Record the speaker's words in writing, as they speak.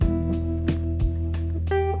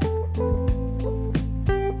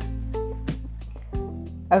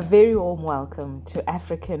A very warm welcome to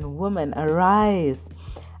African Woman Arise.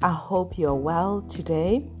 I hope you're well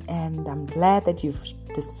today, and I'm glad that you've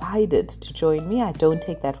decided to join me. I don't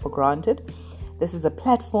take that for granted. This is a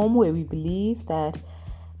platform where we believe that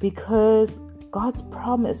because God's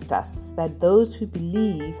promised us that those who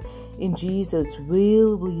believe in Jesus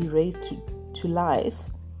will be raised to life,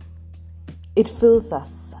 it fills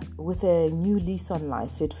us with a new lease on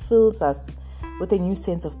life. It fills us with a new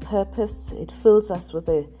sense of purpose. It fills us with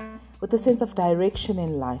a sense of direction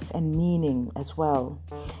in life and meaning as well.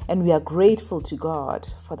 And we are grateful to God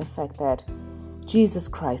for the fact that Jesus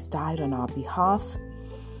Christ died on our behalf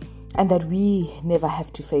and that we never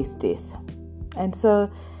have to face death. And so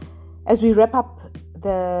as we wrap up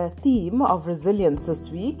the theme of resilience this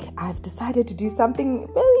week, I've decided to do something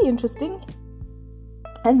very interesting,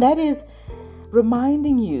 and that is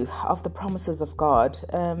reminding you of the promises of God.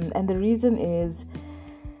 And the reason is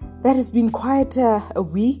that it's been quite a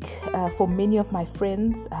week for many of my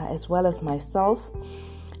friends as well as myself.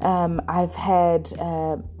 I've had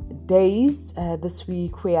days this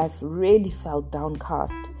week where I've really felt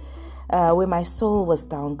downcast, where my soul was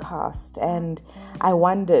downcast, and I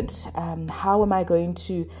wondered, how am I going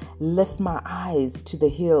to lift my eyes to the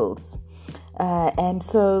hills? And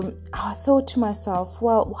so I thought to myself,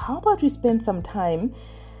 well, how about we spend some time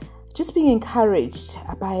just being encouraged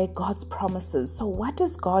by God's promises? So what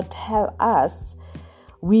does God tell us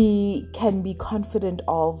we can be confident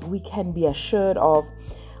of, we can be assured of,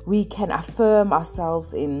 we can affirm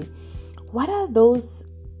ourselves in? What are those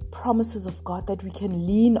promises of God that we can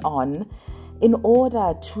lean on in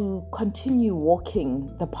order to continue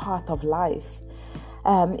walking the path of life?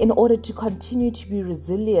 In order to continue to be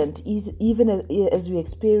resilient, even as we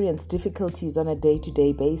experience difficulties on a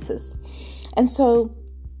day-to-day basis. And so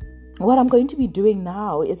what I'm going to be doing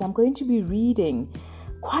now is I'm going to be reading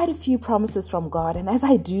quite a few promises from God. And as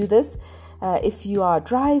I do this, if you are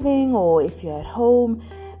driving or if you're at home,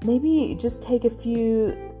 maybe just take a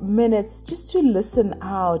few minutes just to listen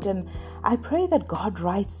out. And I pray that God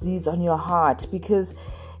writes these on your heart, because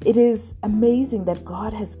it is amazing that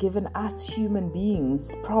God has given us human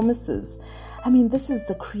beings promises. I mean, this is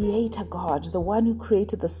the Creator God, the one who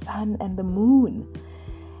created the sun and the moon.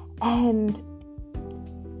 And,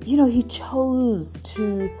 He chose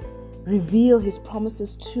to reveal His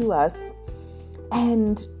promises to us.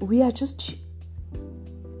 And we are just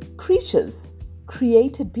creatures,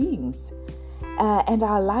 created beings. And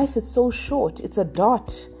our life is so short. It's a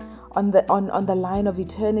dot on the line of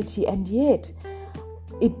eternity. And yet,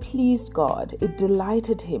 it pleased God, it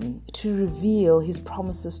delighted Him to reveal His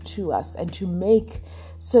promises to us and to make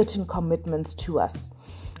certain commitments to us.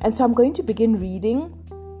 And so I'm going to begin reading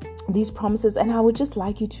these promises, and I would just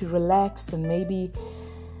like you to relax and maybe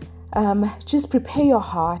just prepare your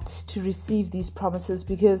heart to receive these promises,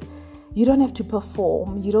 because you don't have to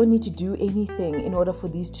perform, you don't need to do anything in order for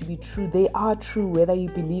these to be true. They are true whether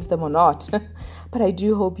you believe them or not. But I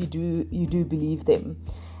do hope you do believe them.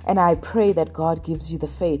 And I pray that God gives you the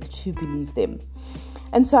faith to believe them.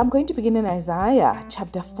 And so I'm going to begin in Isaiah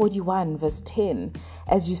chapter 41 verse 10,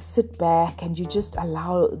 as you sit back and you just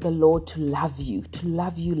allow the Lord to love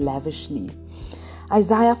you lavishly.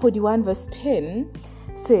 Isaiah 41 verse 10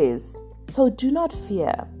 says, "So do not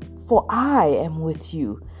fear, for I am with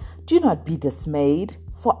you. Do not be dismayed,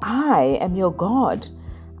 for I am your God.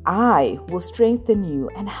 I will strengthen you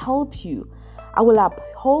and help you. I will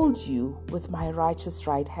uphold you with my righteous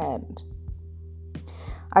right hand."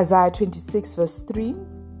 Isaiah 26 verse 3,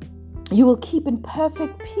 "You will keep in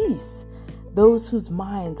perfect peace those whose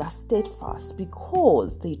minds are steadfast,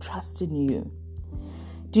 because they trust in you."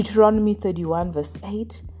 Deuteronomy 31 verse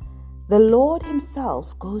 8, "The Lord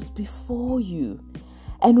Himself goes before you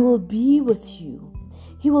and will be with you.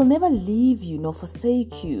 He will never leave you nor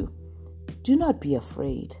forsake you. Do not be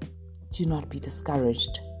afraid. Do not be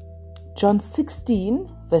discouraged." John 16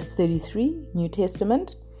 verse 33, New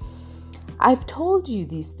Testament, "I've told you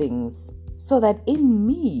these things so that in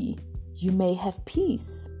me you may have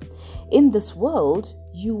peace. In this world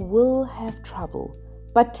you will have trouble,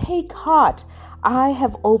 but take heart, I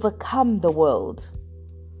have overcome the world."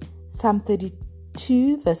 Psalm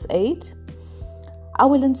 32 verse 8, "I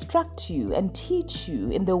will instruct you and teach you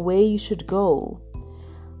in the way you should go.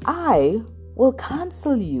 I will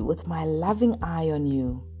counsel you with my loving eye on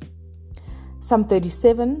you." Psalm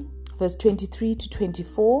 37 verse 23 to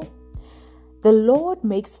 24, "The Lord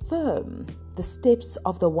makes firm the steps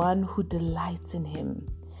of the one who delights in Him.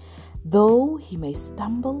 Though he may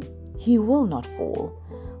stumble, he will not fall,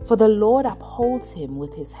 for the Lord upholds him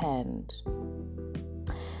with His hand."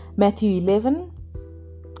 Matthew 11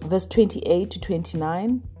 verse 28 to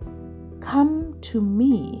 29, Come to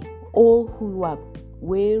me, all who are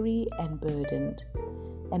weary and burdened,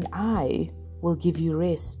 and I will give you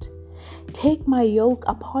rest. Take my yoke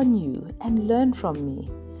upon you and learn from me,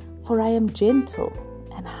 for I am gentle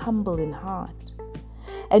and humble in heart,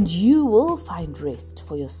 and you will find rest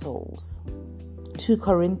for your souls. 2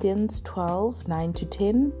 Corinthians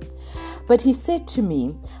 12:9-10. But he said to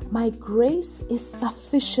me, my grace is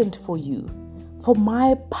sufficient for you, for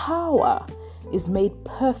my power is made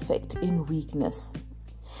perfect in weakness.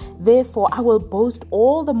 Therefore, I will boast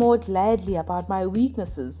all the more gladly about my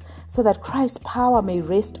weaknesses, so that Christ's power may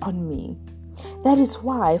rest on me. That is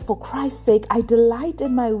why, for Christ's sake, I delight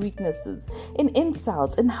in my weaknesses, in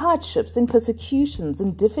insults, in hardships, in persecutions,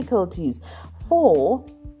 in difficulties. For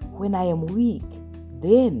when I am weak,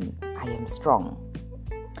 then I am strong.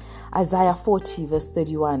 Isaiah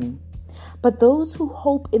 40:31. But those who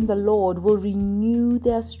hope in the Lord will renew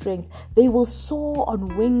their strength. They will soar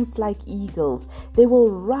on wings like eagles. They will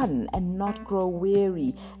run and not grow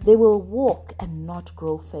weary. They will walk and not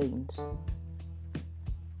grow faint.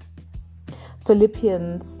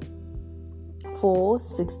 Philippians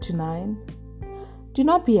 4:6-9. Do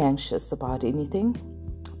not be anxious about anything,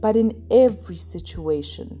 but in every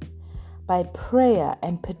situation, by prayer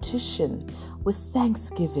and petition, with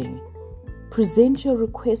thanksgiving, present your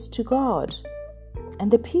requests to God,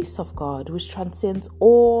 and the peace of God, which transcends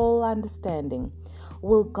all understanding,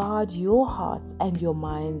 will guard your hearts and your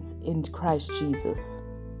minds in Christ Jesus.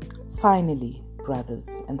 Finally,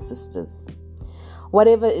 brothers and sisters,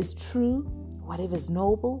 whatever is true, whatever is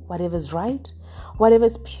noble, whatever is right, whatever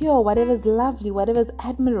is pure, whatever is lovely, whatever is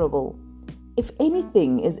admirable, if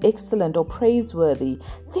anything is excellent or praiseworthy,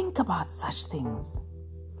 think about such things.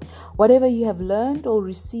 Whatever you have learned or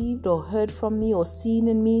received or heard from me or seen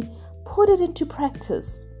in me, put it into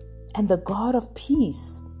practice, and the God of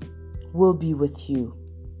peace will be with you.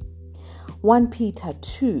 1 Peter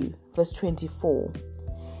 2:24.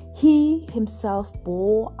 He himself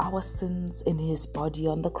bore our sins in his body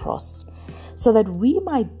on the cross, so that we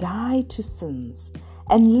might die to sins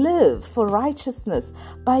and live for righteousness.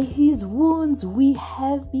 By his wounds we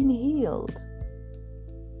have been healed.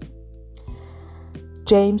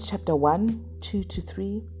 James chapter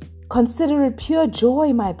 1:2-3. Consider it pure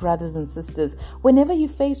joy, my brothers and sisters, whenever you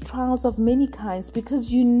face trials of many kinds,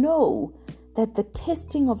 because you know that the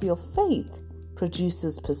testing of your faith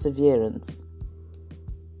produces perseverance.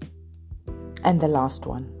 And the last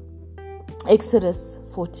one, Exodus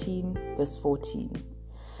 14:14.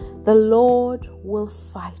 The Lord will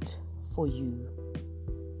fight for you.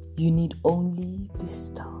 You need only be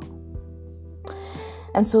still.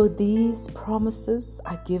 And so these promises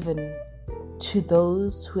are given to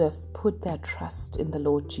those who have put their trust in the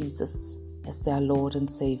Lord Jesus as their Lord and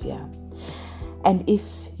Savior. And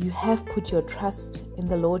if you have put your trust in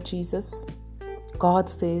the Lord Jesus, God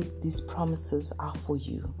says these promises are for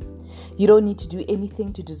you. You don't need to do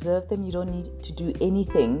anything to deserve them. You don't need to do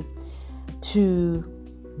anything to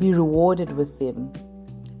be rewarded with them.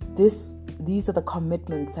 These are the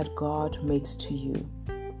commitments that God makes to you.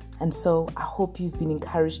 And so I hope you've been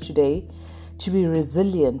encouraged today to be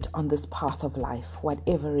resilient on this path of life,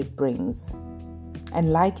 whatever it brings.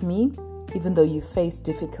 And like me, even though you face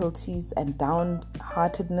difficulties and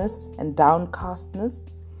downheartedness and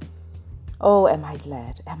downcastness, oh, am I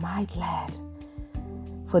glad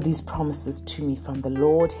for these promises to me from the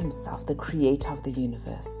Lord himself, the creator of the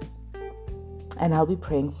universe. And I'll be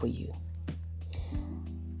praying for you.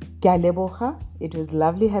 Ke a leboga. It was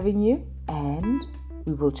lovely having you, and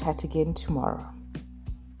we will chat again tomorrow.